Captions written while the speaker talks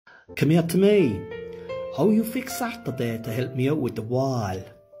Come here to me. How you fix Saturday to help me out with the wall?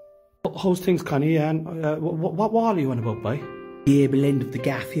 How's things, Connie? And what wall are you on about, boy? The able end of the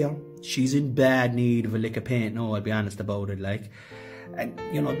gaff here. She's in bad need of a lick of paint now, I'll be honest about it, like. And,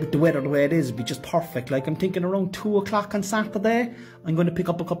 you know, with the weather the way it is, it'd be just perfect. Like, I'm thinking around 2 o'clock on Saturday, I'm going to pick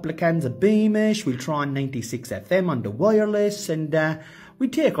up a couple of cans of Beamish, we'll try on 96 FM on the wireless, and we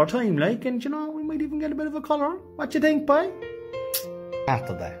take our time, like, and, you know, we might even get a bit of a colour. What you think, boy?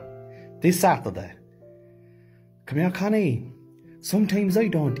 Saturday. This Saturday. Come here, Connie. Sometimes I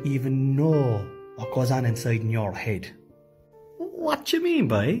don't even know what goes on inside in your head. What do you mean,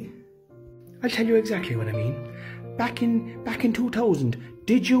 boy? I'll tell you exactly what I mean. Back in 2000,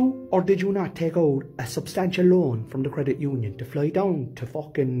 did you or did you not take out a substantial loan from the credit union to fly down to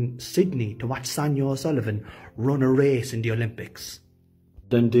fucking Sydney to watch Sonia O'Sullivan run a race in the Olympics?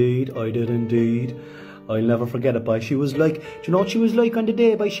 Indeed, I did indeed. I'll never forget it, boy. She was like, do you know what she was like on the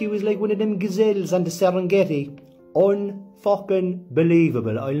day, boy? She was like one of them gazelles on the Serengeti. Unfucking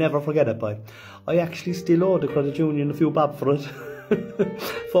believable. I'll never forget it, boy. I actually still owe the credit union a few bob for it.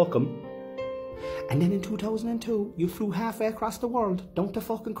 Fuck 'em. And then in 2002, you flew halfway across the world down to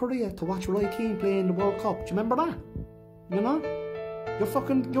fucking Korea to watch Roy Keane play in the World Cup. Do you remember that? You know?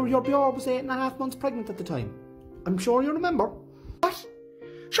 Your BR was 8.5 months pregnant at the time. I'm sure you remember. What?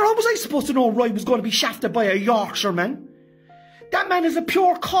 Sure, how was I supposed to know Roy was going to be shafted by a Yorkshireman? That man is a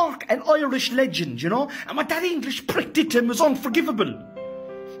pure Cork and Irish legend, you know? And what that English prick did to him was unforgivable.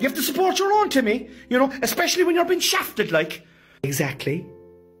 You have to support your own, Timmy, you know, especially when you're being shafted, like. Exactly.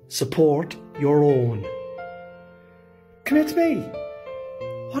 Support your own. Come here to me.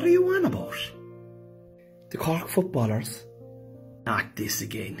 What are you on about? The Cork footballers. Not this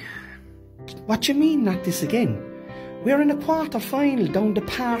again. What do you mean, not this again? We're in a quarter-final down the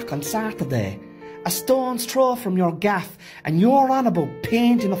park on Saturday. A stone's throw from your gaff, and you're on about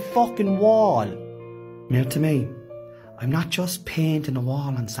painting a fucking wall. Come here to me. I'm not just painting a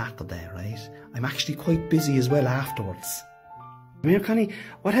wall on Saturday, right? I'm actually quite busy as well afterwards. Come here, Connie,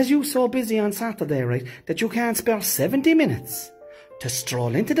 what has you so busy on Saturday, right, that you can't spare 70 minutes to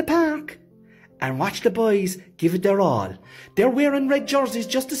stroll into the park and watch the boys give it their all? They're wearing red jerseys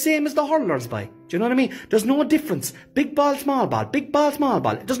just the same as the hurlers, boy. Do you know what I mean? There's no difference. Big ball, small ball. Big ball, small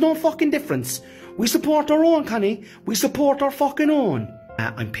ball. There's no fucking difference. We support our own, Connie. We support our fucking own.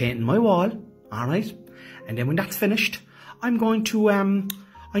 I'm painting my wall, all right? And then when that's finished, I'm going to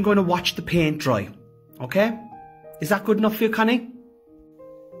watch the paint dry. Okay? Is that good enough for you, Connie?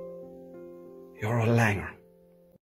 You're a langer.